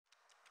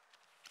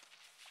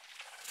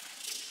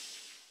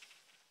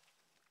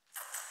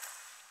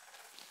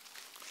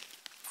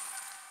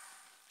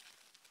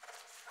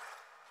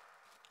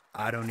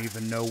I don't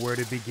even know where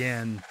to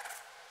begin.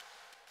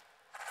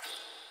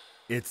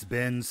 It's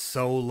been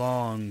so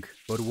long,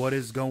 but what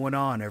is going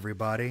on,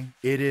 everybody?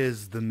 It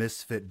is the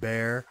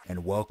Misfitbear,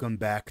 and welcome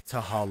back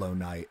to Hollow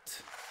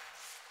Knight.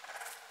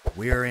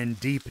 We're in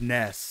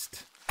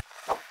Deepnest.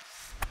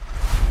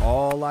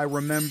 All I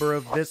remember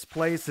of this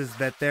place is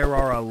that there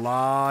are a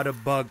lot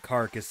of bug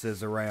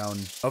carcasses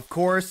around. Of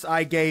course,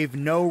 I gave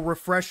no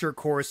refresher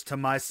course to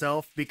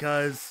myself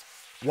because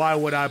why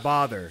would I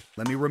bother?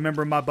 Let me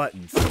remember my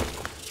buttons.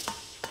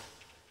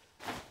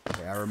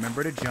 Okay, I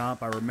remember to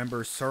jump. I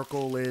remember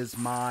circle is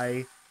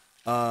my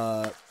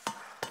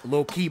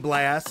little key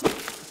blast.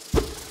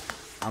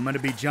 I'm gonna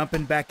be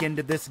jumping back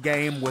into this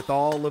game with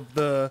all of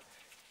the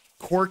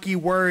quirky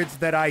words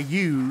that I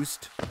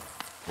used.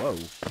 Whoa.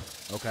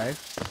 Okay.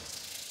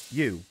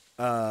 You.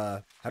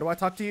 How do I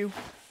talk to you?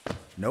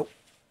 Nope.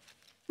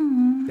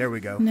 There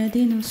we go.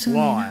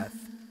 Sloth.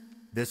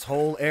 This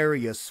whole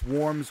area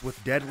swarms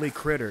with deadly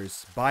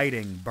critters,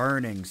 biting,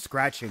 burning,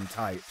 scratching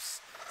types.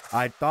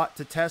 I'd thought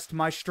to test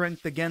my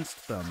strength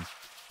against them.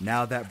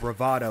 Now that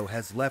bravado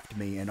has left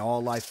me and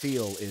all I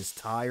feel is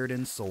tired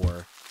and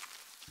sore.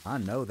 I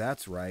know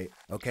that's right.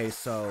 Okay,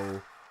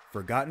 so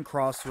Forgotten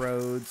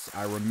Crossroads.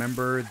 I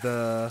remember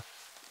the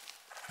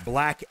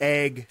Black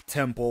Egg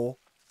Temple.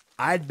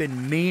 I'd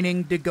been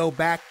meaning to go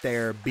back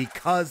there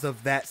because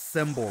of that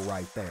symbol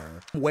right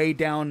there. Way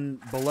down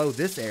below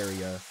this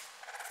area.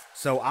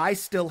 So I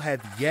still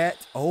have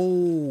yet...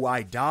 Oh,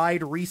 I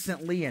died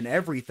recently and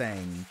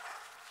everything.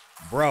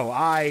 Bro,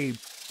 I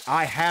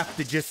have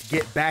to just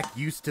get back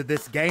used to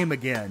this game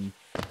again.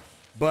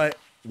 But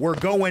we're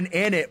going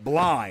in it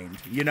blind,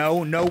 you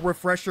know? No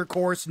refresher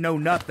course, no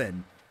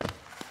nothing.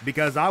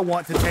 Because I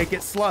want to take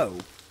it slow.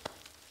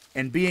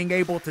 And being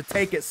able to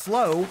take it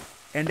slow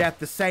and at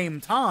the same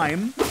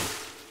time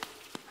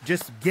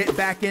just get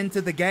back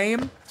into the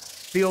game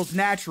feels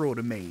natural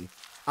to me.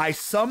 I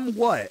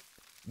somewhat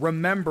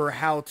remember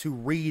how to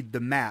read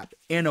the map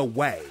in a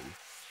way.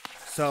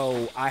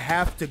 So I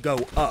have to go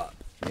up.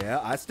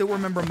 Yeah, I still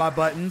remember my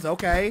buttons.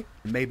 Okay.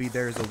 Maybe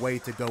there's a way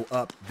to go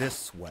up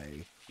this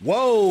way.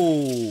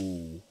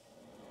 Whoa.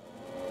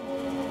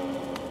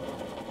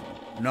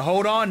 Now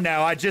hold on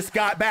now. I just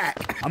got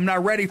back. I'm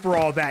not ready for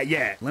all that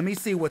yet. Let me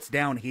see what's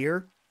down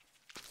here.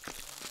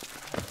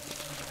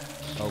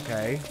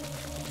 Okay.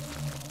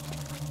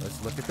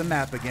 Let's look at the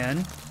map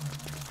again.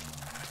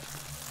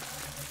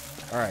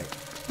 All right.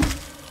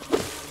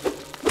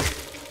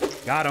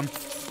 Got him.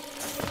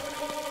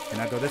 Can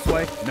I go this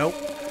way? Nope.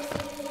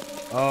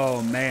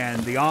 Oh,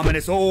 man. The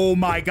ominous... Oh,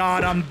 my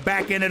God. I'm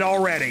back in it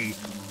already.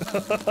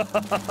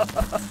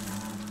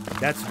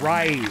 That's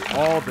right.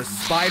 All the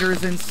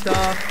spiders and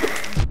stuff.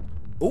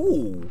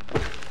 Ooh.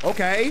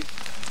 Okay.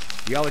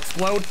 Y'all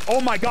explode.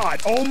 Oh, my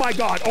God. Oh, my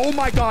God. Oh,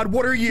 my God.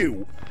 What are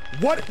you?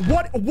 What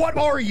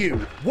are you?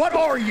 What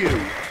are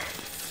you?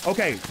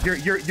 Okay,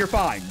 you're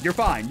fine. You're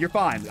fine. You're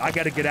fine. I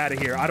gotta get out of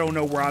here. I don't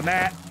know where I'm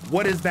at.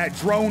 What is that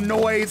drone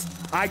noise?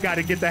 I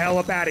gotta get the hell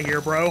up out of here,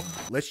 bro.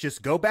 Let's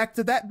just go back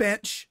to that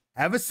bench,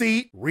 have a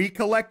seat,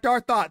 recollect our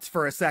thoughts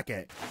for a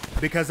second.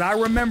 Because I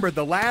remember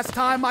the last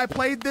time I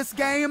played this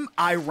game,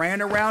 I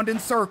ran around in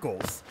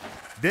circles.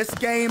 This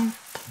game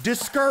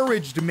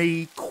discouraged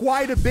me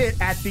quite a bit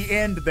at the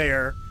end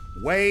there,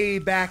 way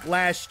back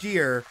last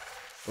year.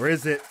 Or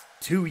is it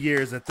 2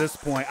 years at this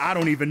point? I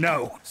don't even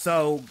know.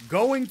 So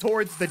going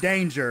towards the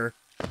danger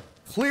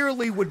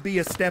clearly would be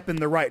a step in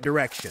the right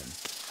direction.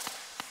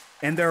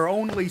 And there are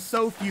only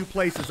so few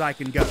places I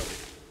can go.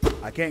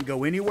 I can't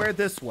go anywhere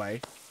this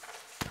way.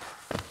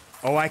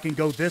 Oh, I can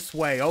go this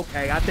way.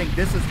 Okay, I think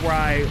this is where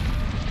I...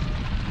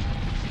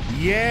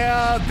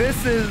 Yeah,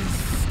 this is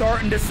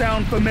starting to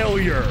sound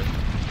familiar.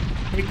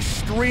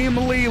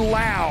 Extremely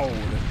loud.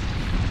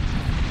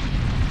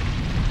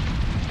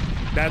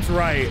 That's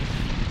right.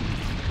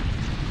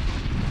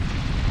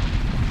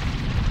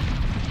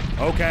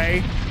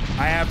 Okay,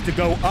 I have to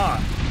go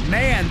up.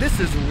 Man, this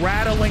is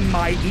rattling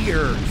my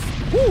ears.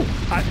 Woo,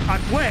 I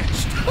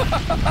flinched.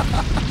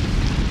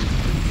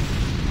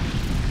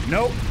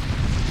 Nope.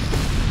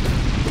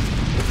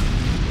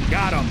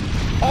 Got him.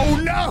 Oh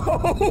no!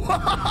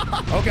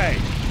 Okay,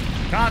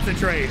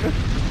 concentrate.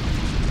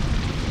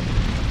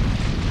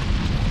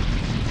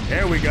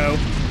 There we go.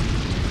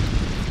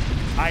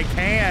 I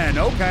can,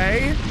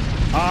 okay.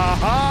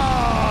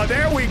 Aha,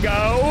 there we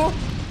go.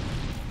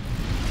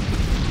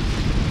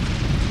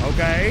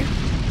 Okay.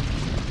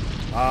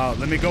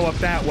 Let me go up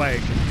that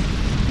way.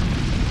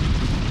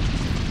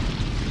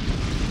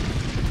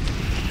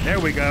 There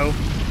we go.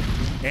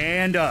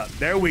 And up.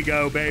 There we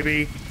go,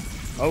 baby.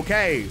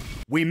 Okay.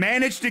 We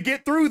managed to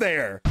get through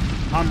there.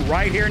 I'm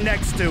right here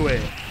next to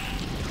it.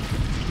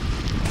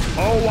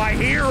 Oh, I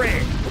hear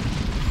it.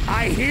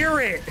 I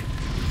hear it.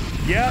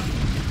 Yep.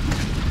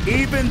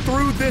 Even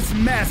through this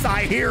mess,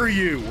 I hear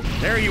you.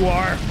 There you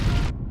are.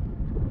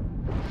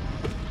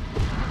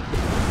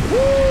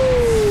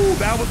 Woo!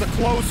 That was a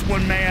close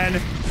one, man.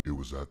 It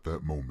was at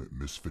that moment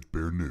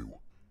Misfitbear knew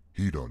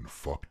he done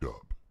fucked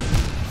up.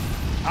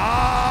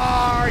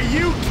 Are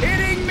you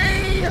kidding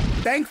me?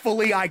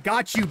 Thankfully, I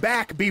got you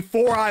back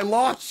before I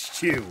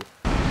lost you.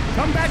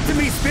 Come back to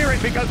me,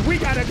 Spirit, because we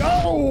gotta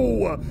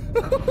go.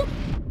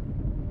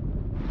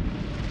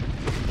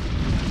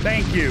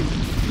 Thank you.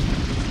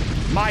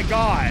 My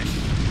gosh.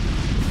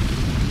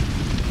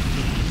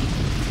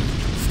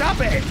 Stop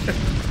it.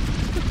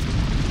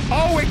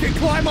 Oh, it can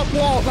climb up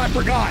walls. I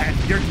forgot.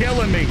 You're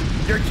killing me.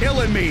 You're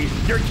killing me.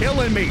 You're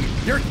killing me.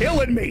 You're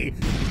killing me.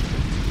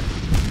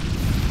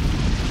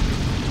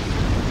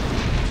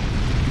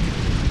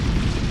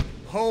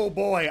 Oh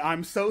boy,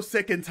 I'm so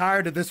sick and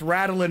tired of this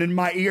rattling in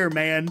my ear,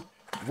 man.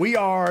 We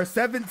are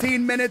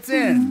 17 minutes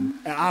in.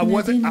 I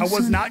was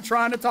not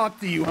trying to talk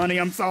to you, honey.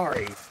 I'm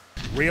sorry.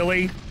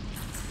 Really?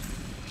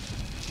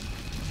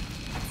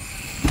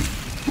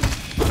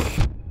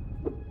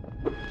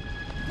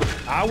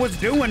 I was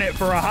doing it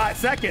for a hot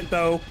second,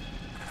 though.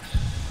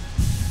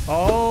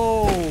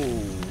 Oh.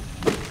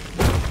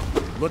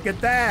 Look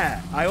at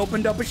that. I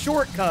opened up a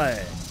shortcut.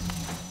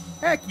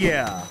 Heck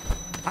yeah.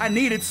 I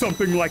needed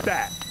something like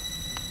that.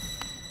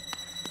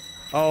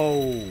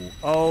 Oh,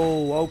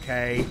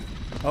 okay.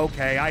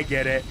 Okay, I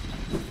get it.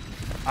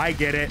 I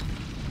get it.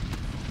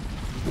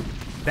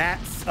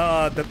 That's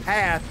the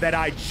path that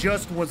I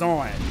just was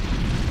on.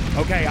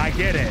 Okay, I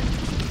get it.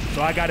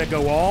 So I gotta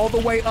go all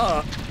the way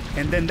up,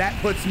 and then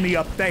that puts me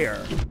up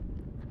there.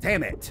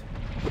 Damn it.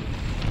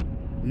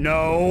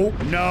 No,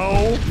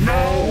 no,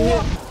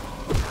 no.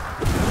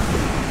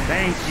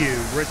 Thank you.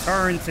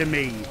 Return to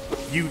me,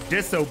 you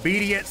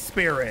disobedient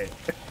spirit.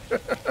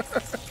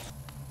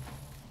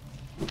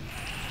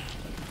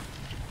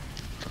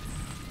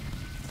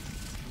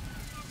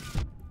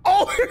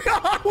 Oh,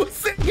 I was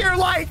sitting here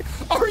like,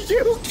 are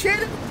you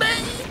kidding me?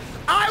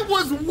 I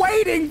was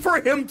waiting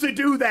for him to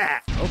do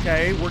that.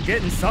 Okay, we're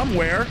getting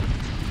somewhere.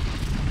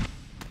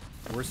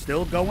 We're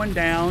still going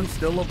down,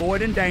 still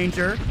avoiding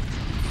danger,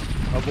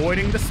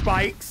 avoiding the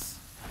spikes.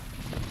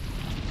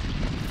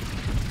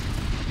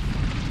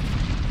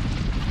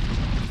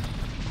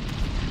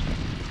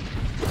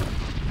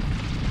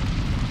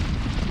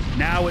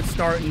 Now it's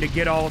starting to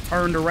get all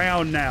turned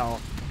around now.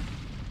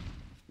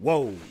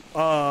 Whoa,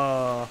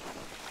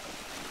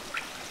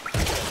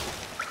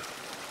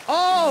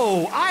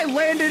 Oh, I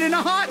landed in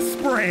a hot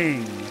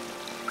spring.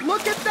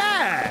 Look at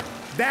that.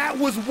 That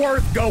was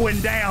worth going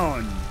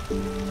down.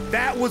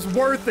 That was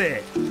worth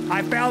it.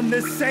 I found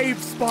this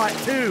safe spot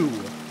too.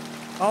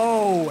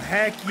 Oh,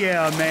 heck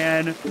yeah,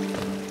 man.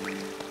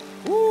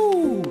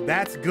 Ooh,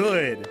 that's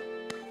good.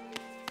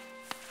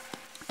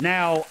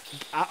 Now,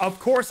 of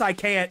course I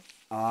can't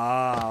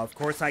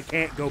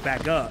go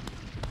back up.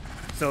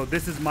 So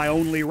this is my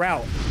only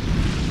route.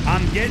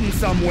 I'm getting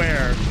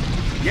somewhere.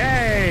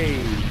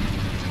 Yay.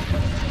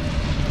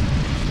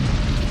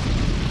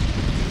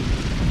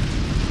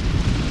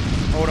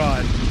 Hold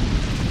on.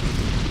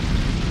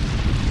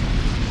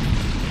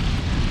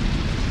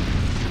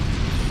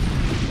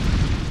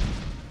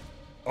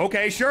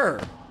 Okay,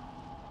 sure.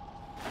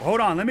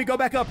 Hold on, let me go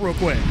back up real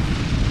quick.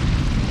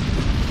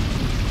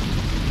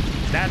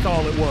 That's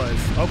all it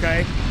was.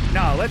 Okay.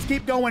 Now, let's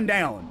keep going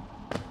down.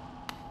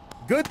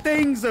 Good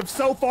things have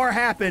so far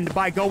happened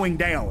by going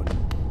down.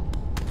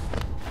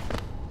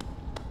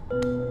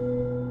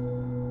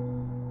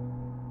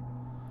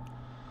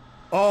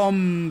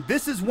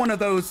 This is one of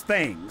those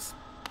things.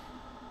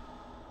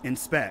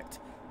 Inspect.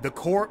 The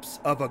corpse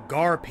of a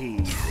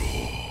garpy.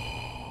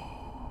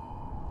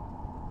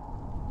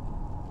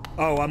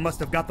 Oh, I must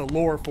have got the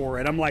lore for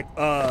it. I'm like,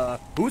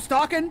 who's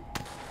talking?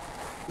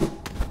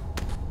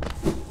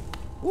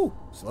 Ooh,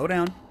 slow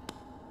down.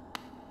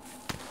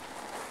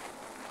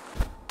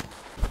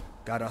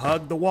 Gotta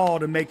hug the wall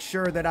to make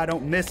sure that I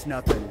don't miss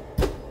nothing.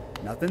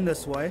 Nothing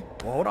this way.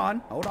 Well,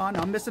 hold on.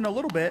 I'm missing a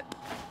little bit.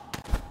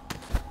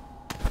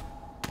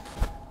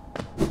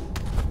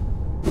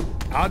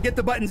 I'll get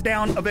the buttons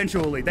down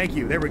eventually. Thank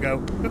you. There we go.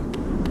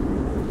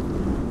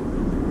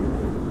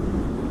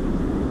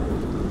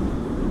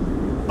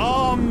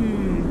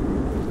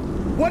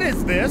 What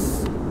is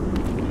this?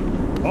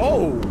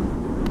 Oh.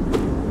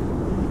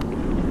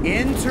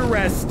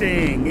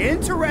 Interesting.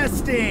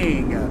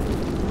 Interesting.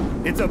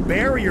 It's a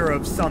barrier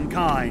of some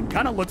kind.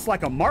 Kind of looks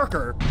like a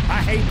marker.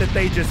 I hate that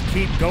they just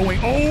keep going.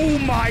 Oh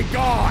my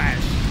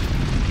gosh.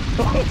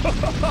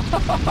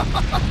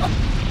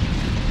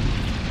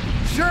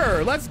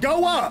 Sure, let's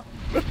go up.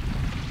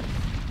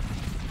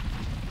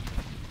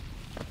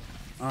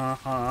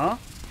 Uh-huh.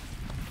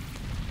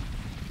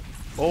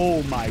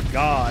 Oh my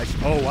gosh.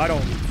 Oh, I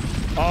don't...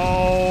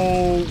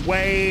 Oh,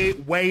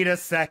 wait a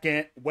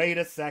second. Wait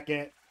a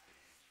second.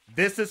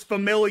 This is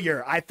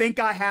familiar. I think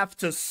I have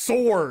to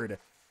sword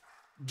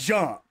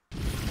jump.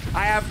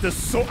 I have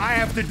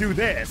to do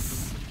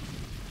this.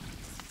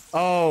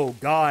 Oh,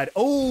 God.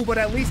 Oh, but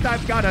at least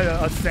I've got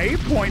a save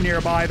point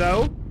nearby,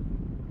 though.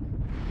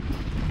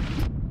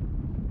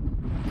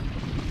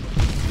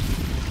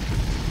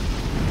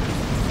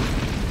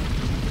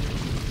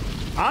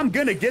 I'm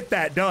gonna get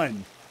that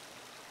done.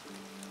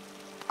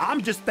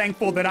 I'm just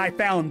thankful that I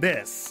found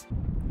this.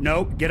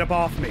 Nope, get up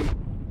off me.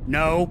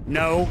 No,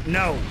 no,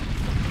 no.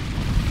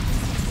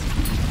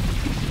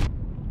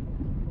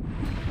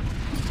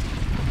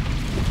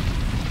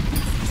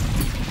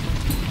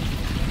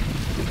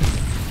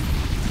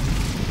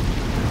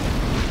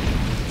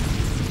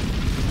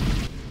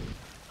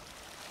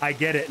 I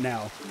get it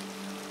now.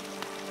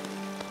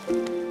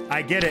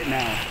 I get it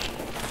now.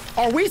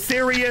 Are we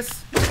serious?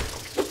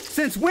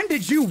 Since when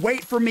did you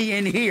wait for me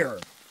in here?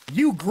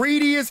 You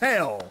greedy as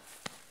hell.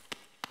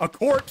 A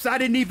corpse I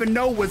didn't even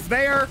know was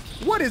there?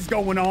 What is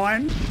going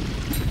on?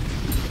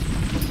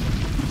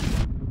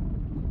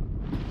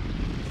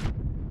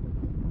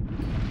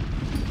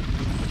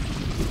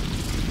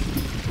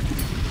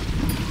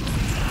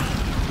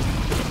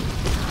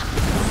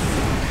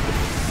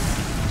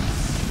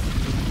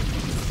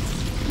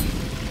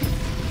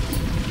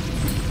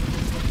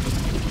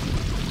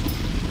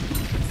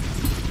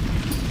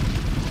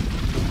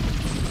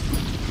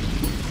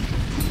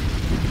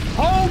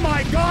 Oh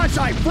my gosh,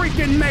 I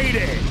freaking made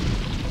it!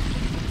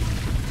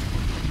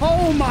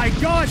 Oh my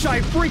gosh,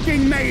 I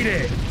freaking made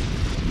it!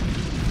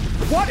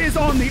 What is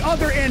on the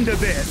other end of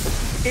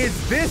this?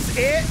 Is this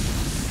it?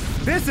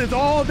 This is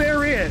all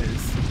there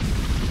is.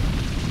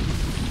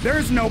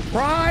 There's no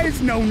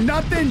prize, no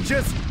nothing,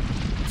 just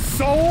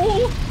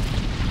soul?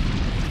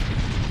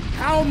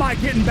 How am I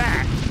getting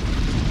back?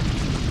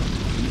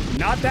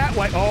 Not that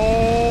way.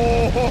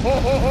 Oh,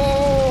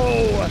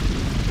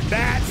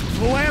 that's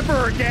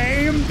clever,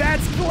 game.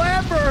 That's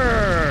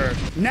clever.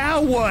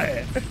 Now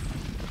what?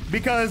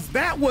 Because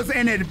that was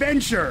an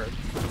adventure.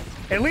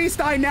 At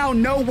least I now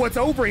know what's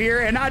over here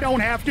and I don't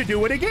have to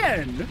do it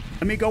again.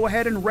 Let me go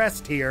ahead and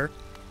rest here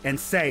and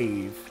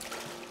save.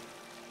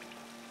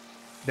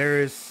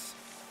 There's,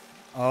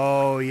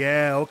 oh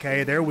yeah,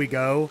 okay, there we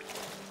go.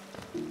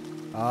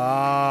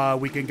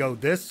 We can go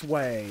this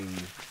way.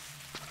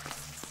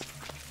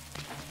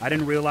 I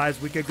didn't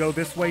realize we could go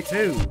this way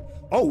too.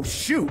 Oh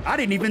shoot, I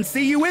didn't even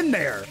see you in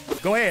there.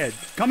 Go ahead,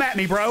 come at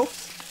me, bro.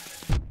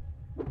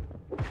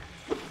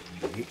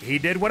 He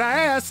did what I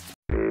asked.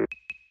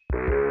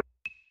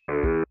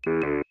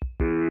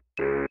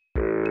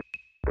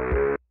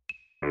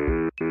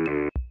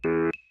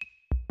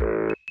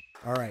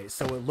 All right,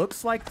 so it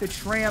looks like the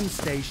tram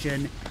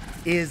station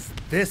is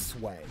this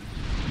way.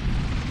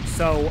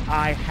 So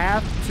I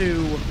have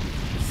to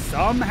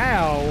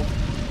somehow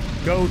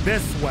go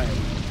this way.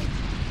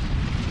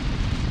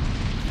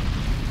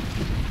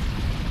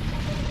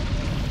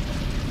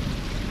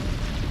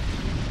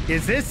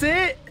 Is this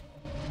it?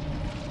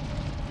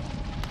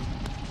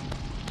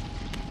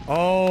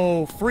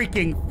 Oh,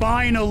 freaking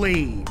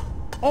finally.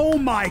 Oh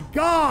my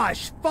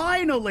gosh,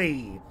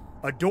 finally.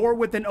 A door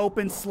with an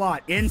open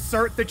slot.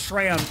 Insert the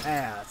tram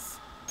pass.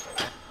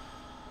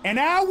 An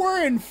hour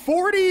and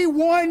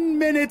 41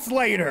 minutes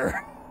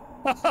later.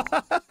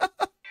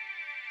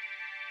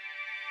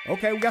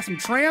 Okay, we got some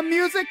tram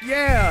music?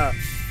 Yeah.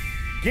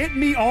 Get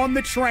me on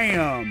the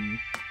tram.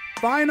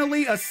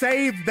 Finally, a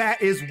save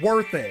that is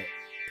worth it.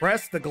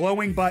 Press the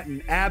glowing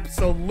button.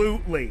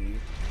 Absolutely.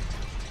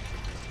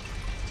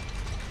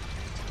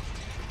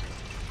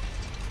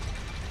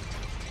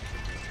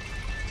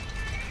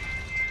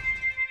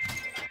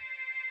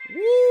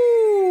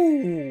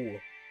 Woo!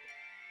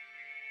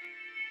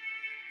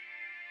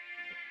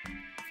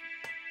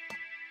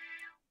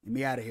 Get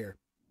me out of here.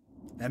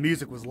 That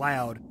music was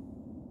loud.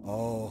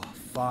 Oh,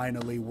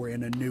 finally, we're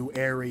in a new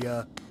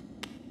area.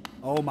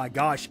 Oh my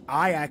gosh,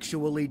 I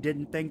actually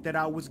didn't think that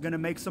I was gonna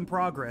make some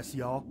progress,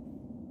 y'all.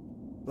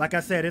 Like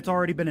I said, it's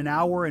already been an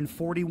hour and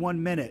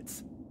 41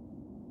 minutes.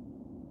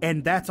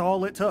 And that's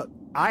all it took.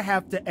 I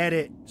have to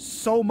edit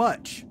so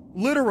much,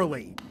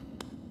 literally.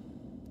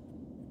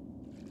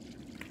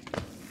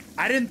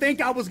 I didn't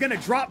think I was gonna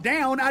drop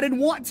down. I didn't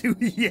want to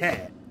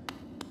yet.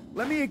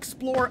 Let me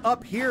explore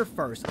up here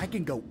first. I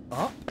can go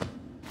up?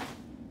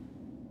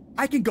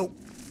 I can go...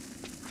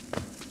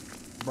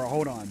 Bro,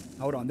 hold on.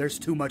 Hold on. There's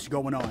too much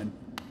going on.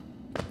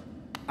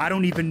 I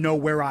don't even know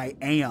where I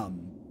am.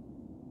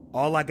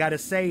 All I gotta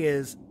say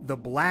is the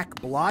black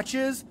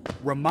blotches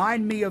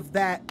remind me of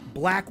that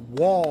black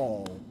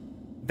wall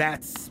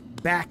that's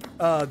back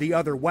the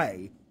other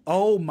way.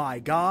 Oh my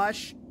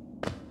gosh.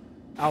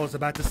 I was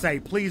about to say,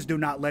 please do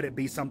not let it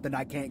be something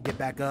I can't get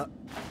back up.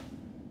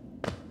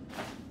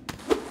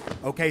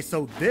 Okay,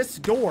 so this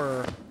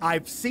door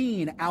I've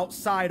seen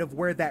outside of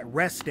where that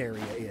rest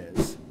area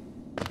is.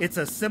 It's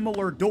a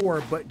similar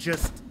door, but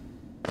just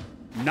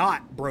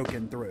not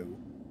broken through.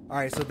 All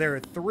right, so there are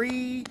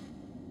 3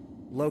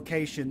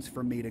 locations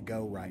for me to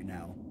go right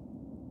now.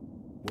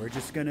 We're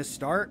just gonna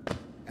start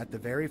at the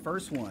very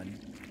first one.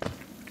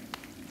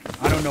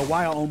 I don't know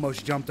why I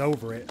almost jumped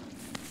over it.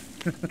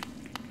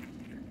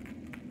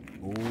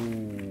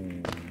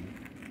 Ooh.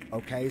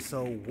 Okay,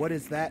 so what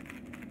is that?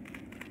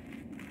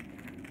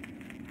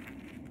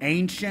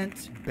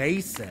 Ancient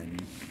basin.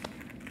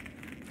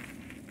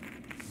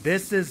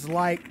 This is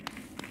like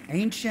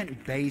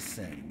ancient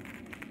basin.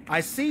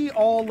 I see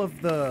all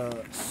of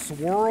the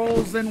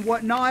swirls and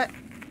whatnot.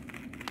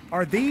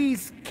 Are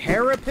these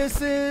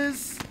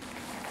carapaces?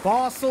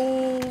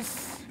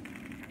 Fossils?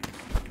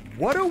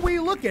 What are we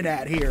looking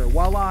at here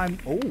while I'm...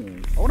 Oh,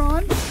 hold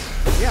on.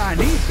 Yeah, I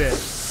need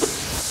this.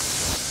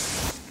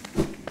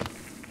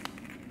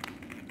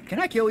 Can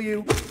I kill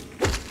you?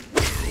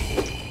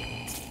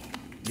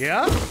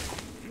 Yeah?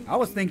 I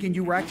was thinking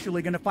you were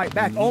actually gonna fight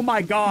back. Oh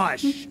my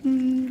gosh.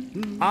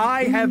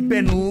 I have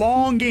been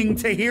longing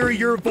to hear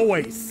your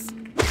voice.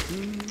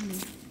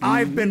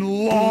 I've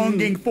been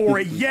longing for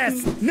it.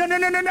 Yes. No, no,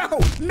 no, no, no.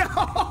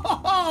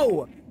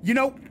 No. You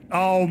know,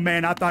 oh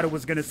man, I thought it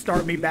was going to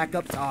start me back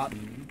up top.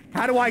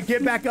 How do I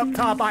get back up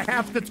top? I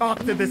have to talk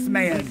to this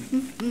man.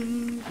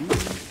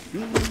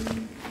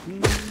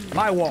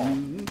 My wall.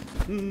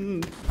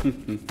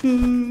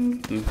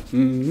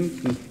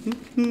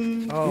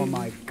 Oh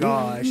my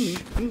gosh.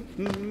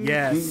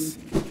 Yes.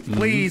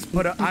 Please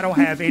put a... I don't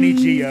have any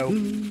geo.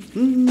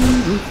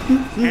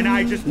 And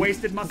I just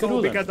wasted my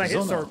soul because I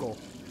hit circle.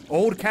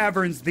 Old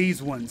caverns,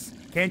 these ones.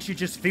 Can't you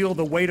just feel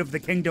the weight of the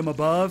kingdom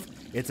above?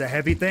 It's a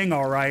heavy thing,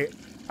 all right.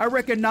 I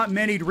reckon not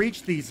many'd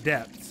reach these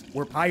depths.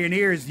 We're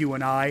pioneers, you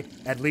and I,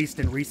 at least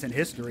in recent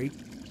history.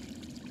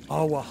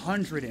 Oh,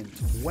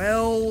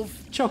 112?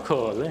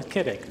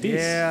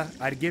 Yeah,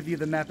 I'd give you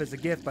the map as a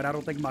gift, but I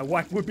don't think my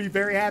wife would be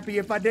very happy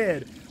if I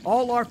did.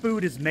 All our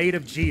food is made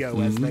of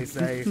geo, as they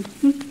say.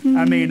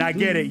 I mean, I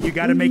get it. You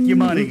gotta make your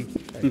money.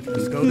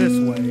 Let's go this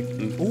way.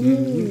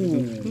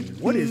 Ooh,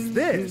 what is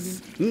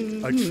this?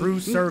 A true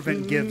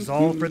servant gives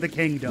all for the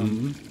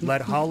kingdom.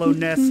 Let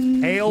hollowness,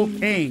 hail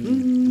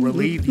king,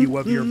 relieve you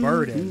of your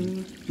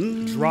burden.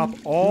 Drop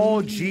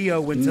all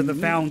geo into the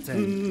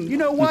fountain. You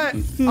know what?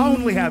 I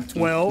only have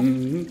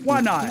 12. Why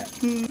not?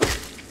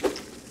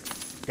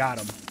 Got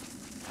him.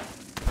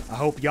 I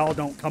hope y'all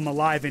don't come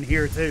alive in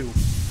here too.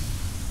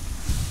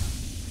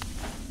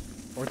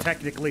 Or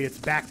technically it's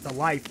back to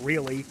life,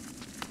 really.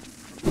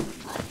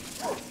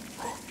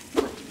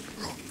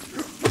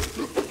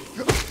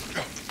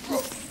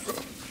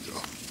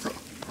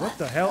 What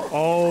the hell?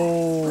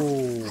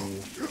 Oh.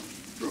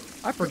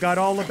 I forgot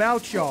all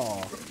about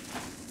y'all.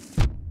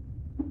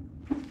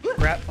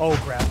 Crap. Oh,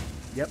 crap.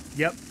 Yep.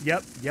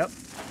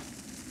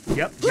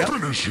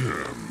 Finish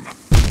him.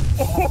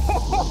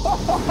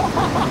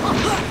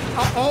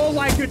 All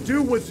I could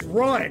do was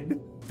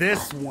run.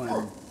 This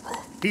one.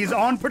 He's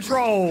on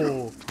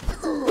patrol.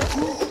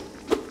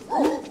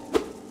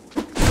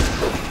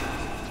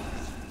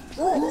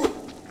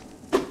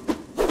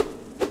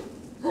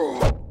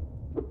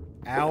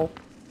 Ow.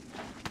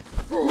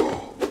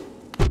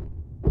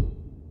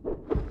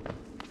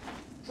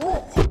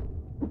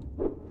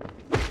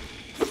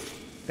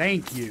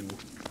 Thank you.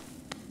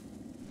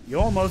 You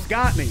almost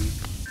got me.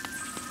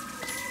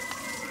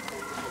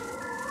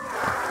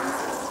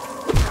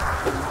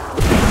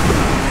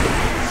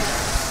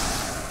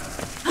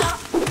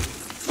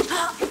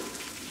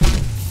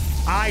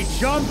 I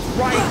jumped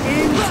right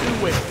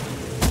into it.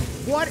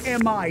 What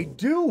am I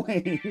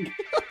doing?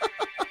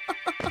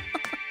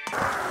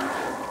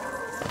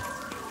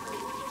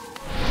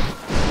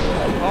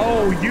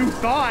 Oh, you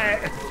thought.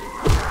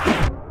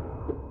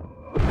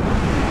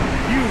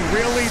 You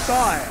really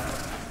thought.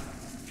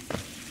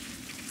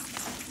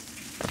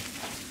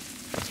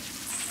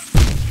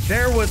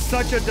 There was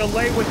such a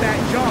delay with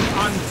that jump.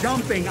 I'm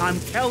jumping. I'm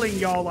telling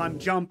y'all I'm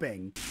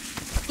jumping.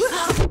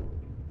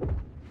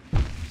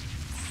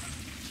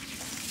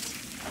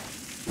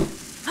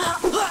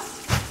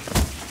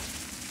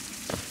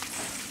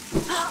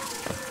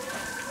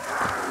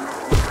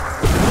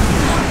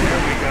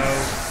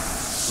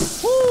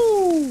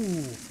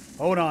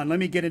 Hold on, let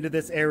me get into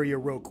this area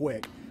real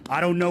quick. I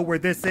don't know where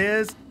this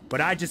is,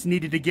 but I just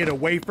needed to get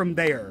away from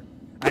there.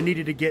 I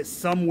needed to get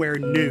somewhere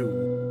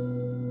new.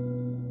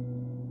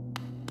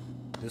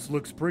 This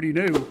looks pretty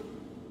new.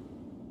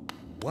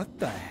 What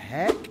the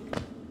heck?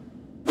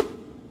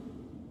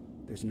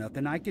 There's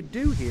nothing I could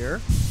do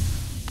here.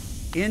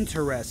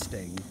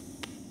 Interesting.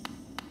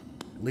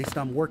 At least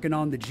I'm working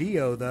on the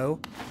geo, though.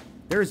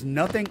 There's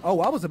nothing... Oh,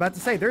 I was about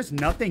to say, there's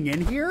nothing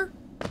in here?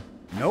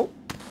 Nope.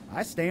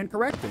 I stand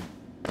corrected.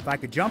 If I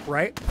could jump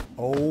right.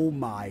 Oh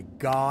my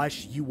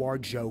gosh, you are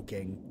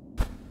joking.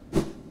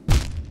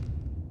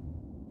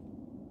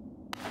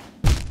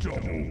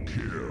 Double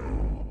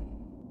kill.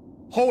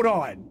 Hold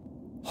on.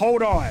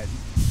 Hold on.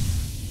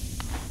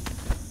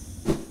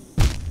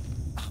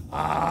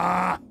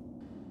 Ah.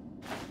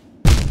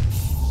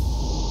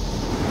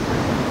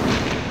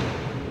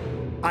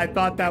 I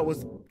thought that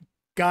was...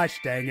 Gosh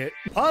dang it.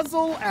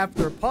 Puzzle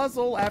after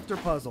puzzle after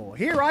puzzle.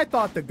 Here I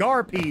thought the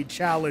Garpede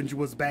challenge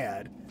was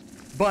bad.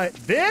 But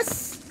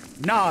this?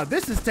 Nah,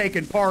 this is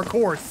taking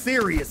parkour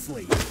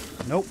seriously.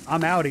 Nope,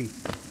 I'm outie.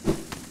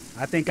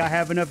 I think I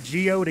have enough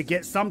geo to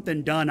get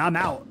something done. I'm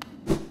out.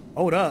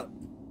 Hold up.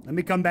 Let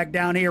me come back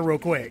down here real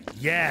quick.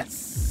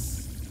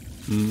 Yes.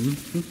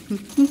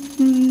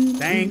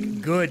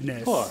 Thank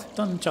goodness.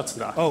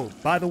 Oh,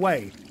 by the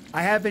way,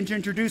 I haven't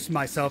introduced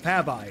myself,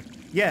 have I?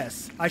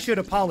 Yes, I should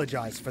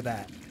apologize for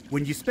that.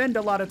 When you spend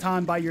a lot of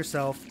time by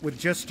yourself with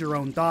just your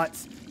own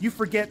thoughts, you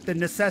forget the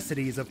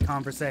necessities of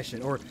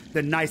conversation, or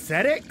the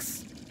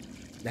nicetics?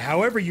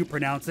 However you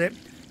pronounce it.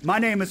 My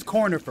name is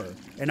Cornifer,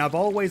 and I've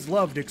always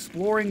loved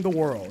exploring the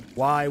world.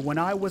 Why, when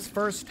I was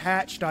first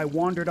hatched, I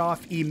wandered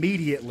off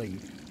immediately,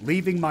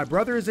 leaving my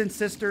brothers and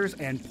sisters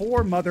and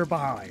poor mother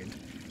behind.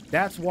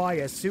 That's why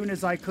as soon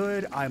as I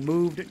could, I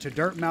moved to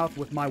Dirtmouth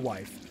with my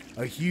wife.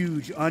 A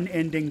huge,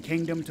 unending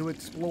kingdom to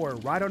explore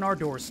right on our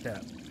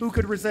doorstep. Who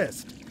could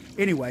resist?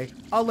 Anyway,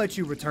 I'll let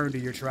you return to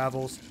your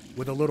travels.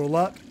 With a little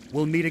luck,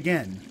 we'll meet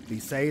again. Be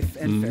safe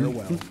and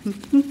farewell.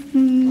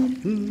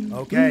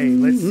 Okay,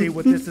 let's see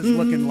what this is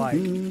looking like.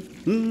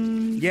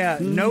 Yeah,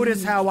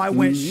 notice how I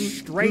went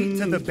straight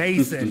to the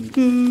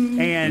basin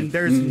and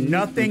there's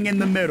nothing in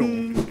the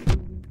middle.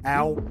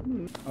 Ow.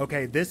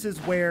 Okay, this is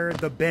where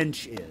the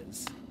bench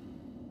is.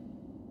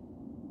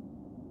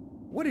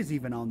 What is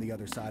even on the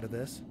other side of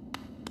this?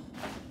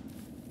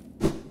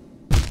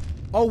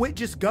 Oh, it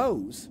just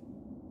goes.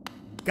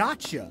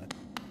 Gotcha.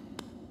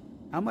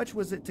 How much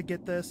was it to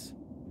get this?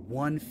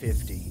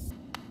 $150.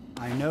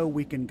 I know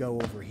we can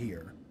go over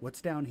here.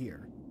 What's down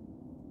here?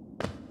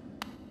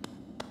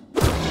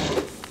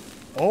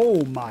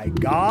 Oh my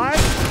God.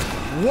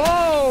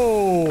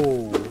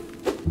 Whoa.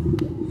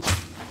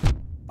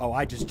 Oh,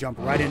 I just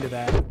jumped right into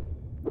that.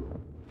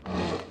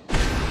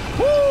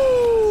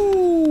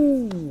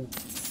 Woo!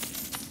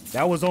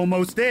 That was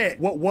almost it.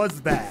 What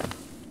was that?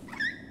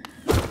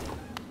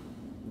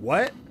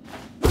 What?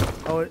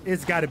 Oh,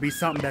 it's got to be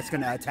something that's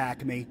going to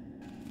attack me.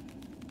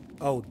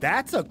 Oh,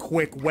 that's a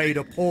quick way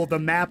to pull the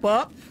map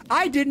up.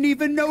 I didn't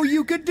even know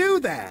you could do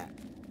that.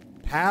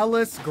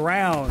 Palace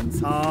grounds,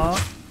 huh?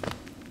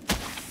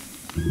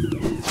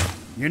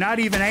 You're not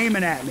even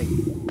aiming at me.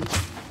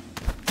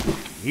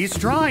 He's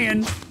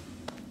trying.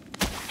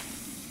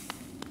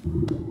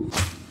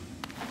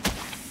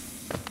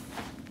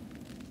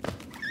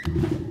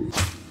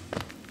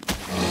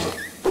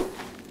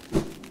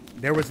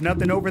 There was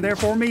nothing over there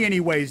for me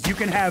anyways. You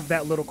can have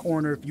that little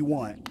corner if you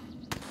want.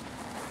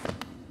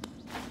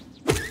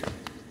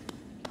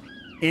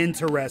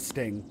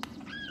 Interesting.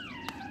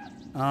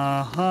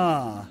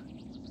 Uh-huh.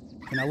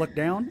 Can I look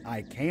down?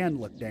 I can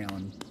look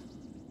down.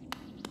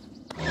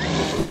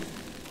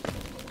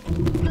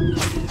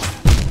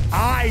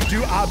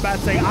 I'm about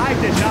to say, I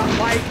did not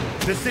like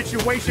the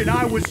situation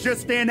I was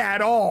just in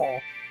at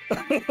all.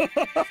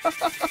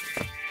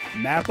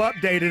 Map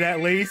updated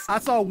at least. I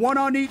saw one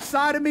on each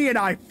side of me and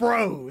I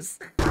froze.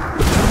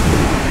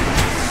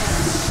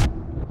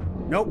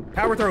 Nope,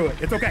 power through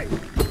it. It's okay.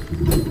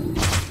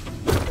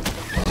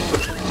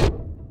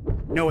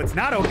 No, it's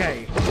not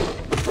okay.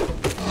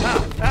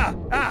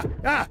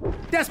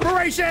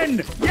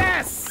 Desperation!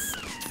 Yes!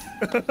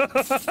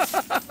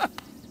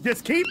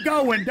 Just keep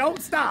going,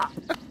 don't stop.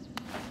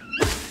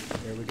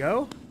 There we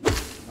go.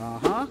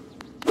 Uh-huh.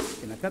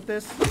 Can I cut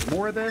this?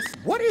 More of this?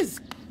 What is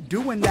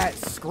doing that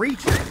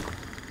screeching?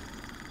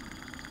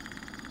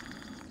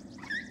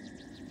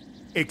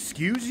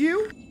 Excuse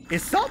you?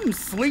 Is something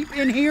asleep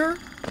in here?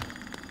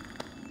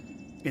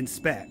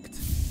 Inspect.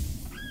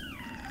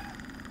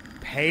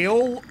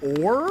 Pale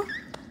ore?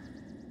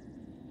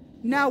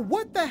 Now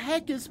what the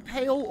heck is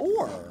pale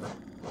ore?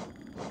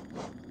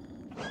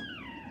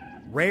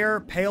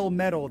 Rare pale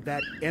metal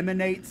that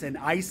emanates an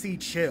icy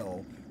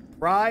chill,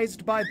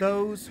 prized by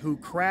those who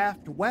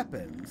craft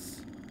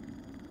weapons.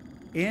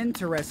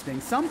 Interesting.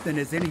 Something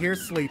is in here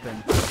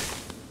sleeping.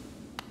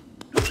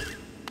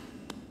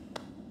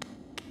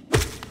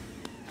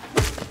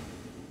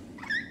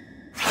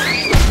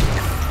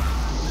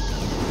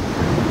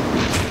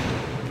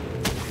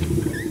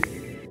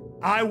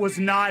 I was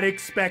not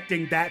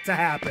expecting that to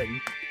happen.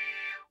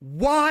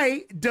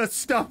 Why does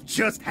stuff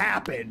just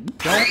happen?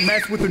 Don't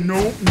mess with the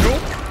nope,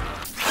 nope.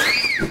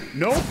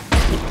 Nope.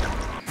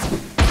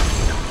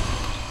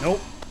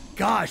 Nope.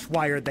 Gosh,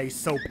 why are they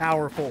so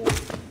powerful?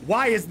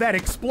 Why is that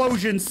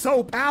explosion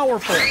so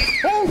powerful?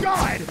 Oh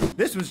God!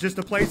 This was just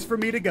a place for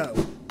me to go.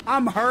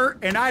 I'm hurt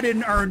and I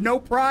didn't earn no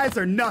prize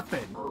or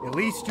nothing. At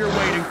least you're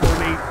waiting for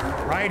me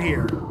right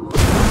here.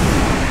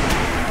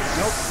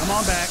 Nope, come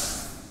on back.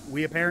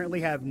 We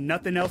apparently have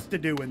nothing else to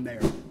do in there.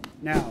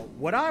 Now,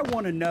 what I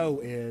want to know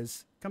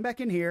is, come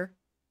back in here.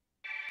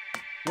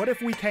 What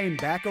if we came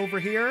back over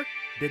here,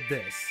 did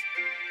this?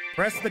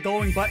 Press the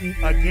glowing button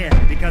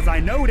again, because I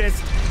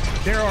noticed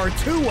there are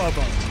two of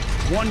them.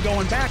 One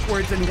going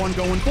backwards and one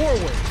going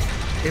forwards.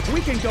 If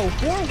we can go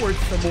forwards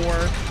some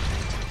more,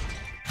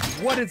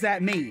 what does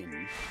that mean?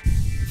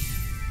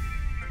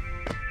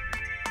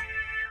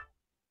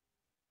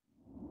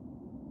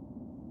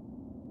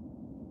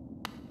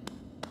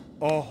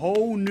 A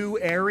whole new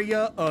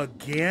area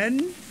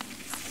again?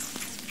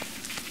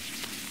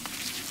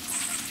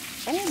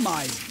 Oh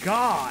my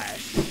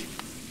gosh.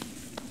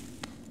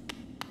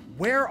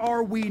 Where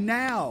are we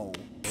now?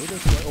 Go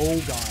this way. Oh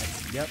God.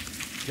 Yep.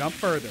 Jump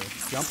further.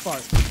 Jump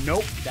farther.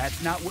 Nope.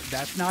 That's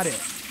not it.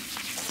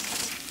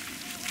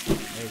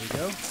 There we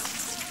go.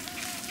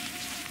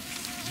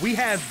 We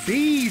have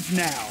bees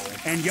now.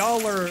 And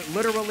y'all are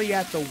literally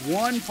at the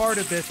one part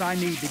of this I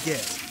need to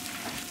get.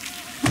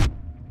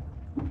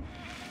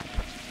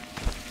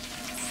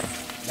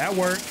 That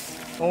works.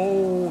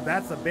 Oh,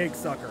 that's a big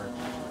sucker.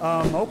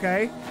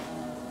 Okay.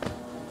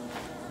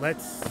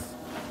 Let's,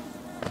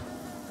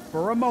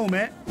 for a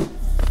moment.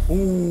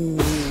 Ooh.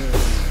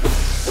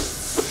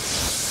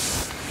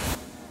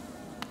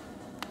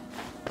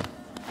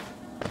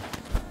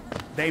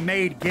 They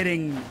made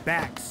getting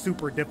back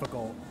super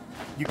difficult.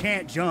 You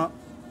can't jump.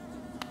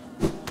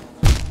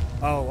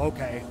 Oh,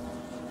 okay.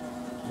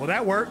 Well,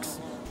 that works.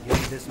 Give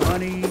me this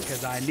money,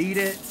 because I need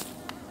it.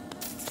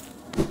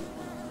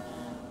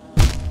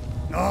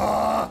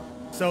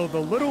 So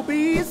the little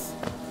bees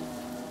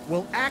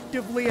will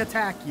actively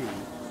attack you.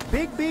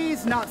 Big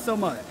bees, not so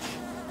much.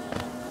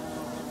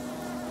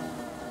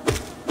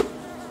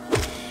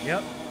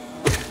 Yep.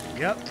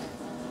 Yep.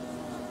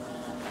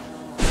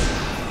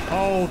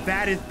 Oh,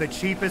 that is the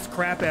cheapest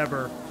crap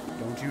ever.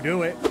 Don't you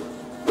do it.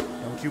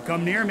 Don't you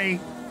come near me.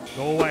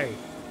 Go away.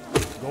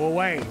 Go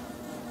away.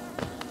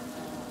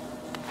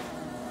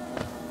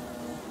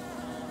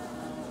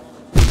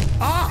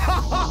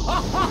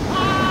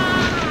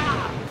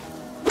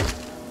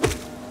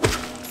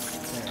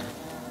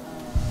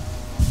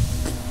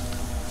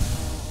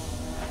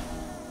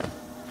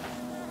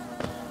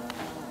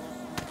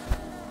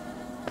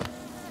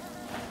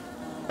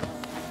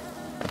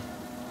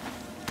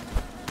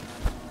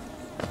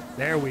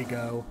 There we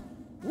go.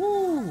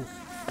 Woo!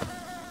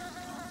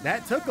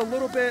 That took a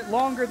little bit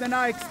longer than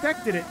I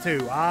expected it to.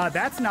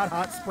 That's not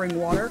hot spring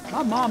water.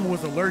 My mom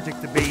was allergic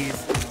to bees.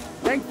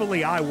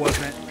 Thankfully, I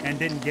wasn't and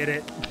didn't get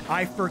it.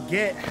 I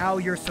forget how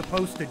you're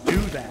supposed to do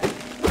that.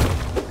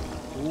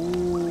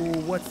 Ooh,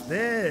 what's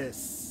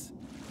this?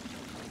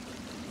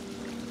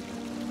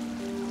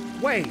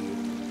 Wait.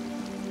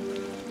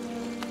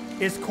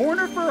 Is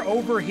Cornifer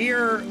over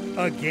here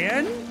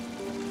again?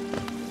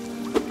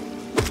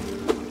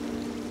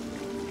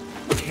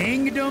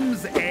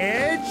 Kingdom's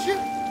Edge?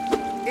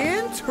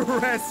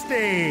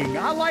 Interesting.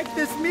 I like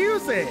this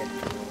music.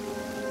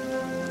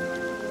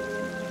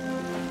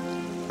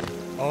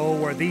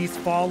 Oh, are these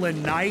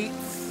fallen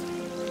knights?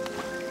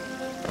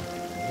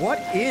 What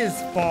is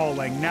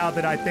falling now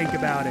that I think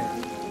about it?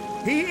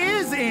 He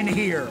is in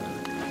here.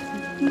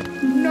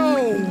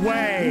 No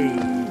way.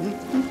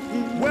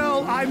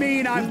 Well, I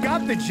mean, I've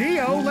got the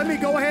geo. Let me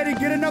go ahead and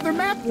get another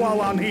map while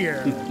I'm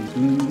here.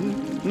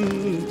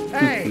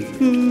 Hey.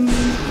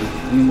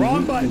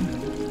 Wrong button.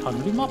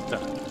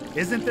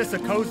 Isn't this a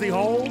cozy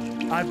hole?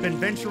 I've been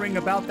venturing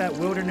about that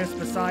wilderness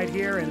beside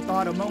here and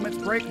thought a moment's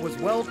break was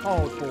well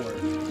called for.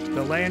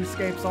 The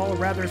landscape's all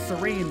rather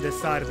serene this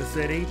side of the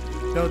city,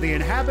 though the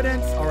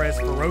inhabitants are as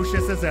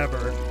ferocious as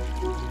ever.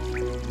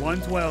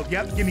 112,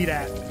 yep, give me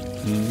that.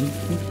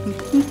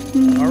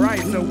 All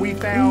right, so we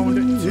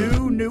found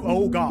two new,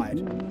 oh God,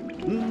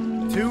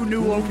 2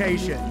 new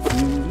locations.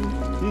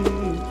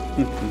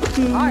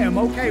 I am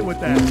okay with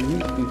that.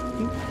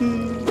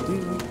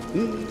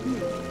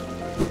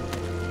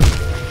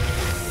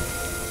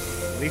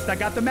 At least I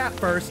got the map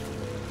first.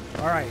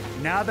 All right,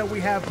 now that we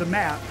have the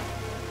map,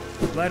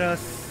 let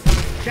us,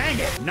 dang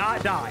it,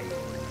 not die.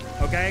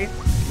 Okay?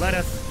 Let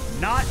us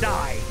not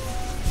die.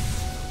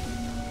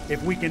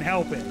 If we can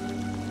help it.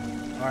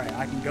 All right,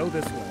 I can go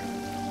this way.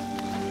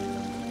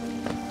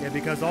 Yeah,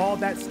 because all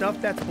that stuff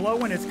that's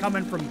blowing is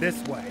coming from this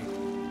way.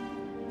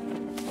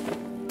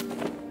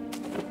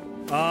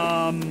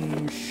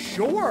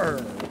 Sure.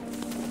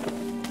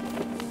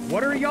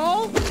 What are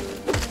y'all?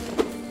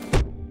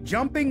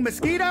 Jumping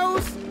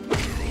mosquitoes?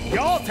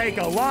 Y'all take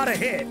a lot of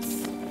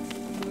hits.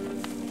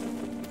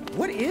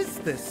 What is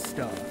this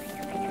stuff?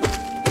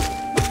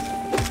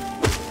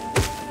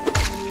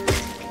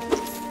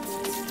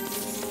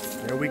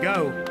 There we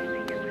go.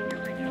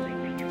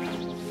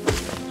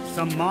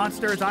 Some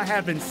monsters I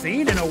haven't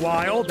seen in a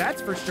while,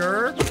 that's for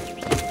sure.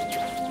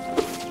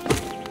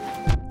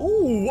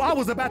 Ooh, I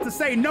was about to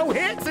say no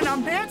hits and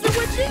I'm dancing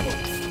with you.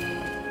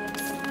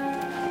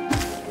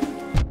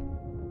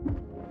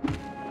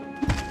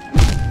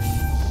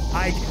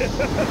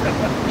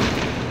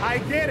 I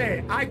get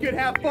it. I could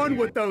have fun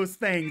with those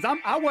things.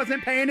 I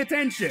wasn't paying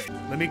attention.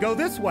 Let me go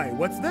this way.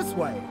 What's this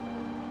way?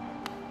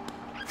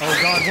 Oh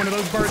God, one of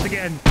those birds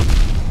again.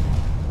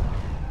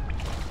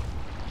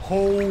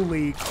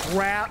 Holy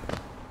crap.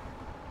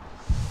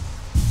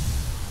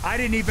 I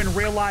didn't even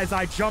realize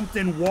I jumped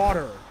in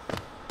water.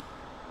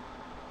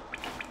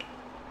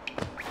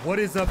 What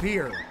is up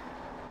here?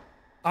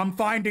 I'm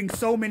finding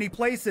so many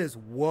places.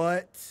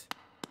 What?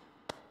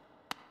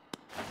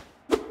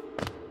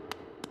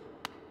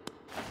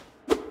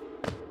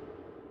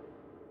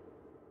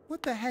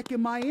 What the heck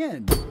am I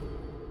in?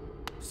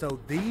 So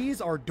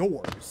these are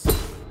doors.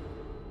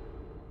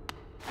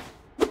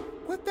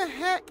 What the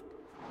heck?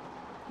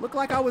 Looked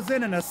like I was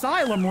in an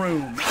asylum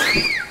room.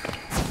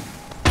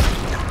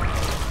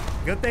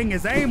 Good thing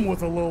his aim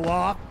was a little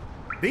off.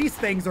 These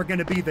things are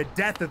gonna be the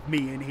death of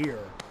me in here.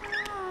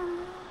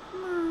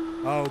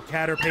 Oh,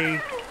 Caterpie.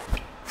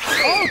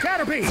 Oh,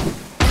 Caterpie!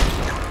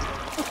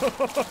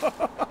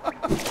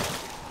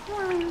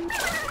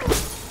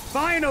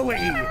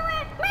 Finally!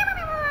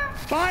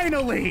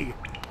 Finally!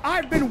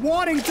 I've been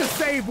wanting to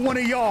save one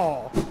of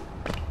y'all.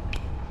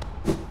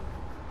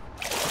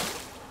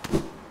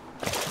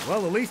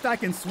 Well, at least I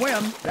can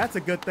swim. That's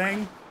a good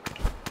thing.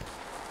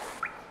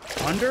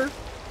 Under?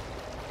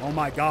 Oh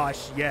my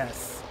gosh,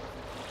 yes.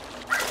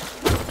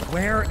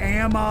 Where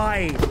am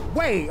I?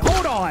 Wait,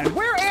 hold on.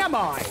 Where am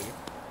I?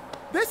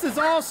 This is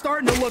all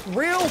starting to look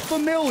real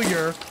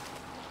familiar.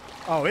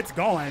 Oh, it's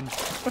gone.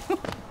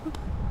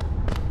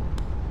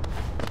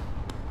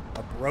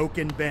 A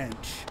broken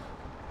bench.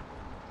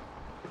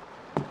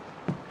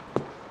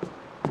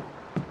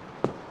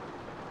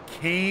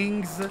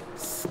 King's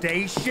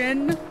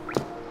Station?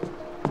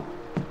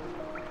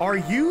 Are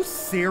you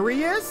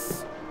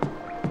serious?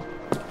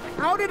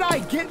 How did I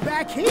get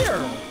back here?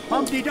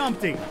 Humpty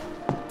Dumpty.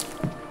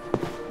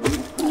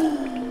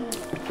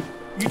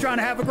 You trying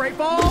to have a great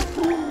fall?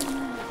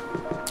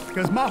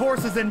 Because my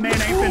horses and men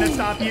ain't finna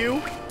stop you.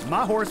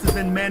 My horses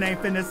and men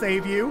ain't finna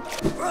save you.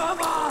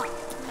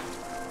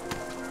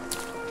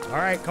 All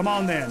right, come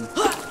on then.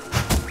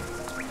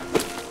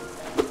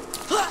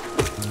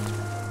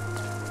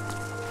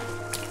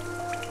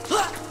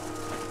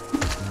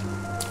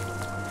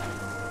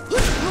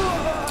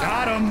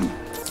 Got him.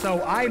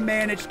 So I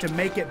managed to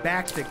make it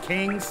back to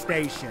King's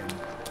Station.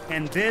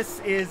 And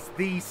this is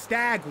the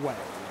Stagway.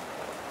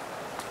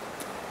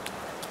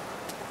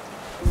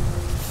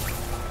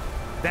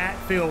 That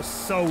feels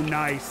so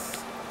nice.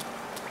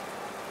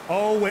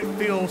 Oh, it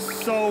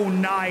feels so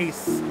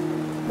nice.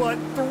 But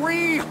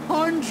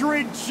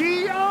 300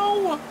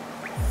 Geo?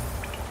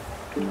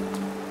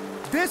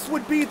 This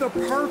would be the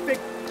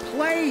perfect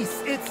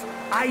place.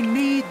 I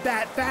need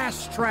that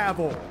fast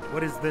travel.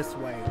 What is this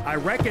way? I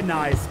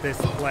recognize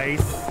this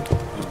place.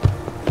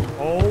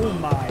 Oh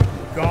my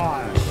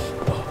gosh.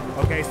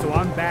 Okay, so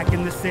I'm back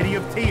in the City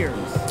of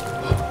Tears.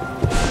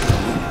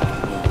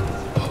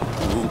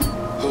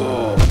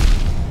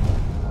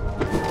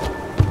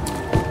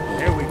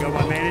 There we go,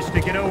 I managed to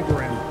get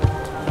over him.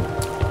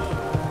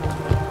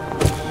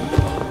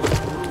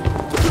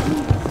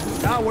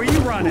 Ah, where you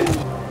running?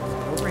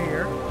 Over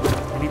here.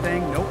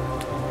 Anything? Nope.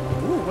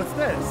 Ooh, what's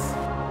this?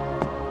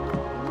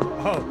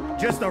 Oh,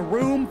 just a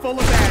room full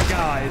of bad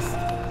guys.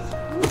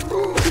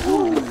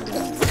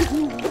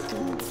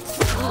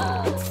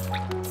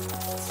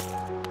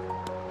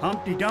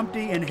 Humpty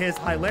Dumpty and his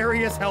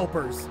hilarious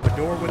helpers. A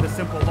door with a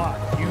simple lock.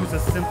 Use a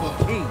simple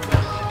key.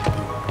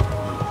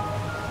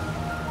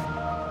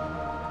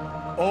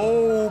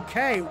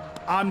 Okay,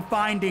 I'm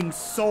finding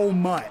so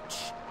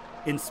much.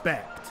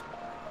 Inspect.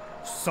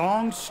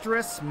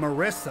 Songstress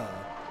Marissa.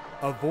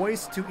 A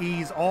voice to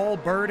ease all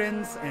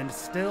burdens and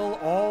still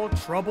all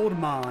troubled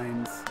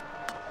minds.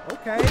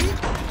 Okay.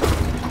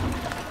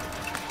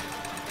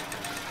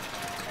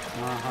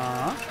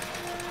 Uh-huh.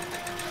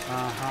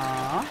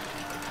 Uh-huh.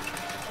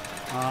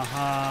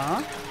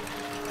 Uh-huh.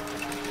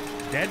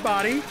 Dead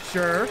body,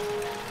 sure.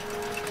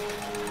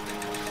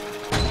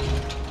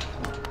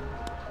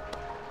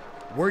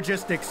 We're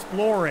just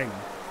exploring.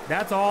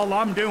 That's all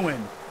I'm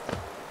doing.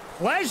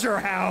 Pleasure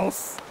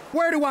house?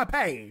 Where do I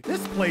pay?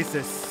 This place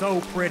is so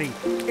pretty.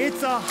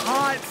 It's a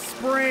hot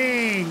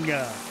spring.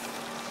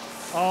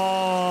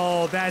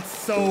 Oh, that's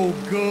so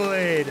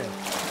good.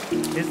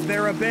 Is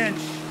there a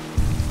bench?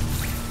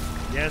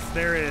 Yes,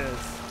 there is.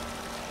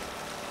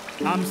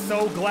 I'm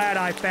so glad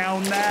I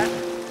found that.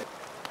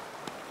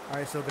 All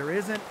right, so there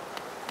isn't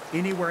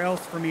anywhere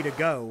else for me to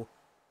go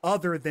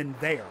other than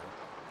there.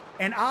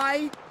 And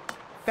I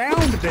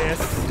found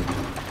this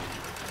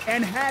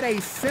and had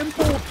a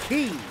simple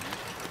key.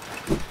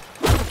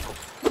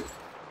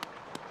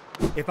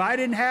 If I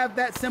didn't have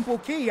that simple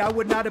key, I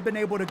would not have been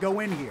able to go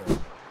in here.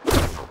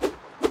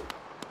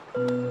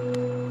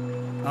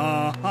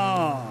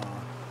 Uh-huh.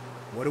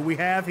 What do we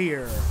have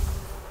here?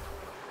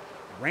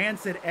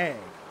 Rancid egg.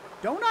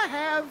 Don't I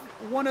have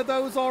one of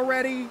those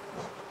already?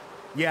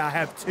 Yeah, I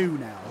have two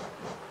now.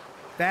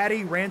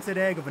 Fatty, rancid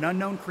egg of an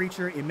unknown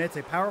creature emits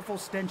a powerful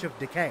stench of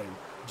decay.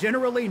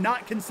 Generally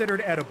not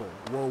considered edible.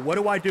 Well, what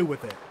do I do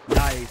with it?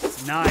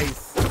 Nice,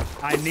 nice.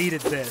 I needed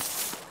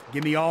this.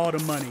 Give me all the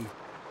money.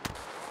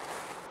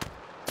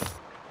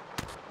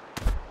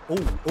 Oh,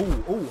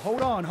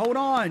 hold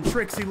on,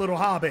 tricksy little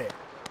hobbit.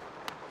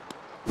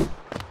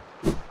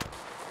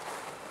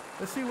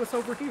 Let's see what's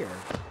over here.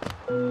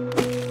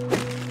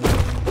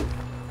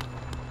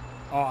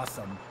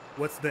 Awesome.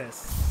 What's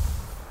this?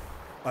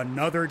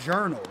 Another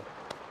journal.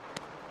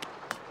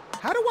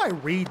 How do I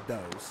read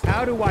those?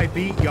 How do I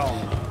beat y'all?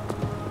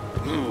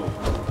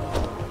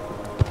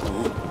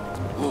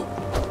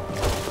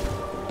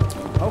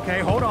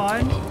 Okay, hold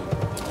on.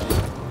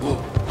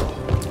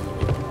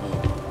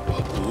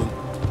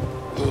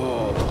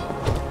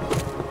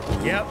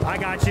 Yep, I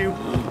got you.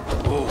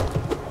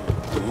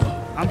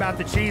 I'm about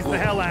to cheese the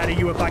hell out of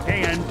you if I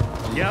can.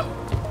 Yep.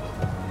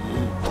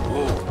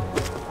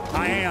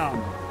 I am.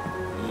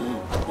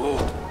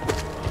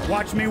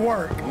 Watch me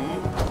work.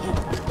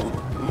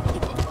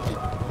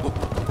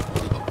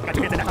 Got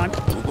your hits in that time.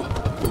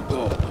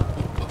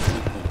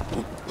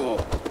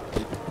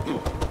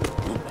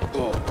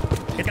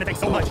 It's gonna take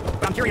so much.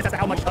 I'm curious as to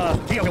how much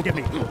Geo he'll give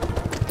me.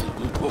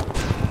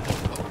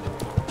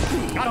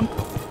 Got him.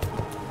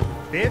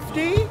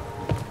 50?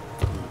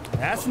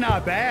 That's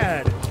not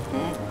bad.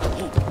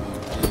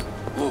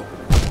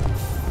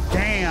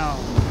 Damn.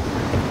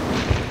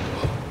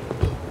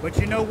 But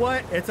you know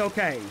what? It's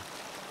okay.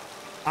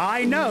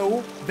 I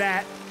know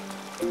that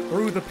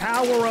through the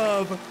power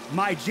of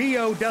my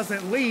Geo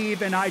doesn't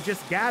leave and I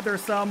just gather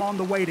some on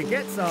the way to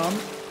get some,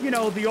 you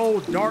know, the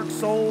old Dark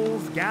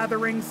Souls,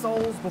 gathering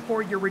souls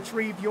before you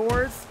retrieve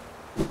yours,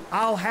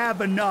 I'll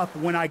have enough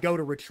when I go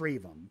to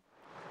retrieve them.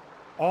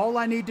 All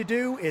I need to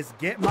do is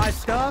get my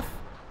stuff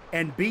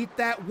and beat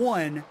that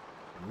one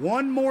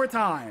more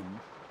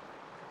time.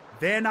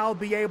 Then I'll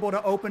be able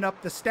to open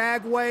up the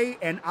Stagway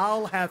and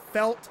I'll have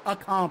felt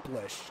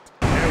accomplished.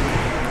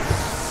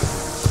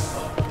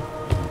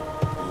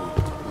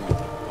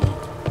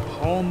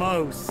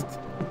 Almost.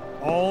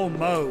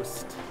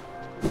 Almost.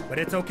 But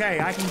it's okay.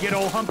 I can get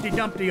old Humpty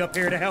Dumpty up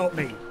here to help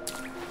me.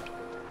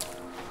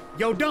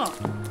 Yo, Dump.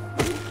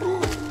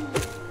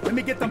 Let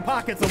me get them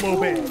pockets a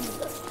little bit.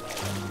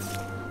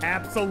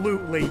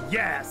 Absolutely,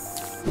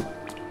 yes.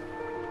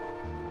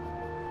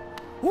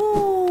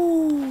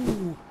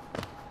 Woo.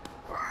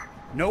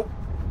 Nope.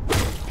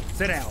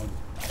 Sit down.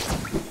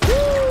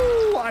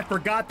 Woo. I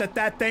forgot that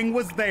that thing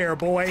was there,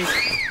 boy.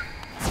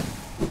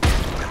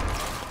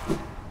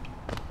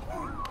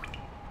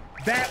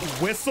 That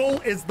whistle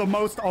is the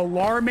most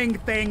alarming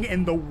thing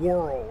in the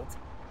world.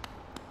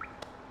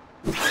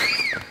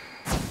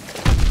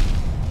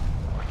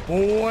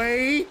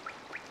 Boy,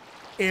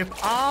 if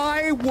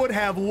I would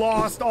have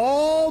lost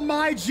all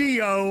my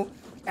Geo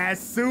as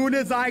soon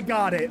as I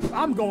got it,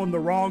 I'm going the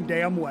wrong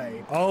damn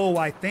way. Oh,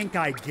 I think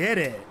I get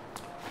it.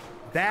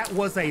 That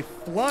was a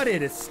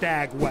flooded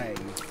Stagway.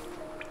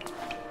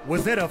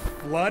 Was it a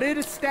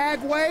flooded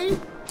Stagway?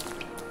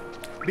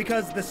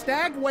 Because the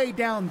Stagway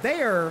down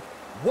there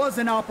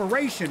wasn't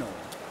operational,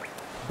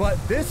 but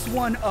this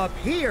one up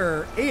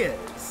here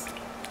is.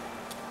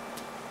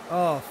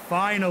 Oh,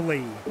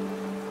 finally.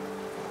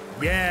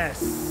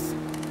 Yes.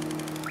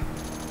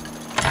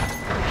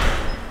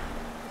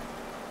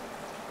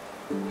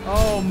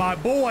 Oh, my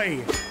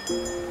boy.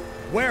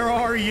 Where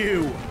are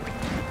you?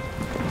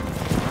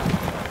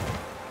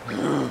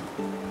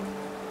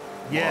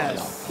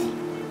 Yes.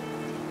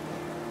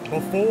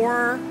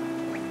 Before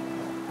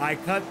I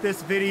cut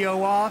this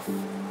video off,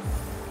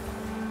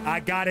 I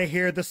gotta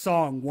hear the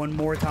song one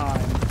more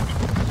time.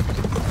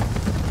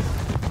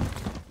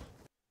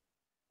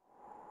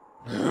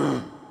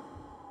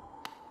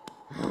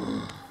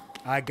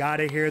 I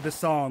gotta hear the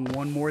song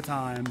one more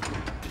time.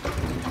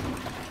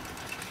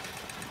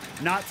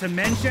 Not to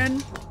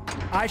mention,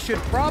 I should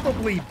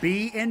probably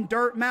be in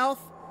Dirtmouth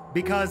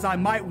because I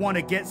might want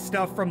to get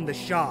stuff from the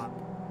shop.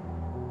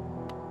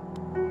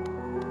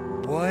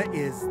 What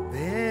is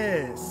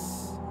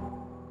this?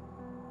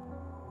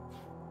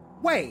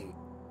 Wait.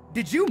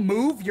 Did you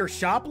move your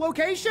shop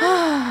location?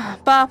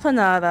 Papa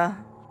nada.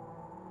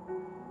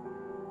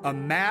 A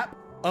map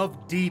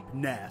of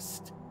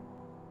Deepnest.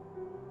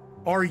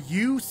 Are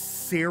you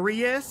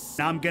serious?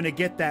 I'm gonna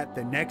get that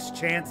the next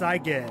chance I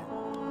get.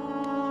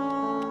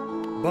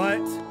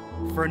 But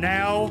for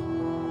now,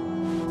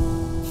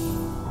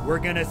 we're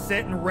gonna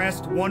sit and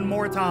rest one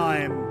more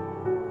time.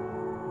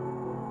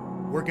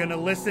 We're gonna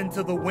listen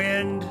to the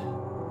wind,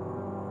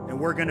 and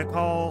we're gonna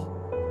call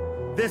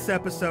this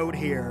episode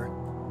here.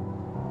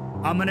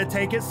 I'm gonna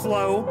take it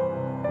slow,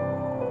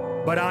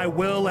 but I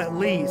will at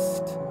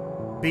least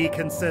be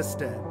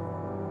consistent.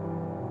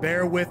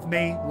 Bear with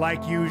me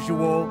like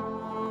usual.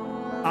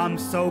 I'm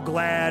so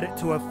glad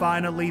to have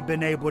finally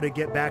been able to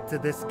get back to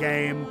this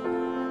game.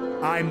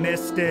 I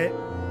missed it,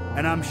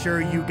 and I'm sure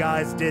you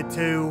guys did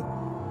too.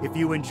 If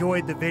you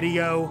enjoyed the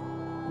video,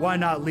 why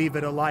not leave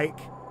it a like?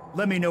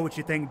 Let me know what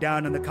you think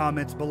down in the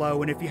comments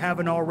below, and if you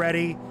haven't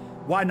already,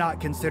 why not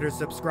consider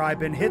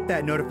subscribing, hit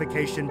that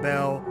notification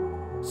bell,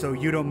 so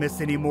you don't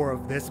miss any more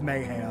of this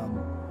mayhem.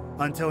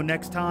 Until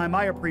next time,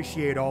 I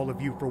appreciate all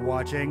of you for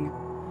watching.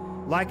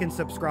 Like and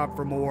subscribe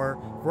for more,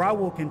 for I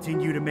will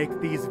continue to make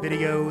these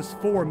videos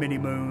for many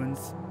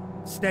moons.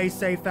 Stay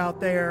safe out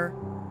there,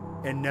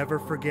 and never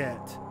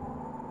forget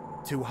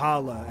to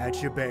holla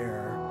at your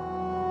bear.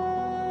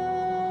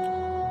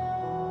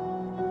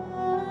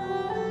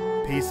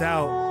 Peace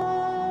out.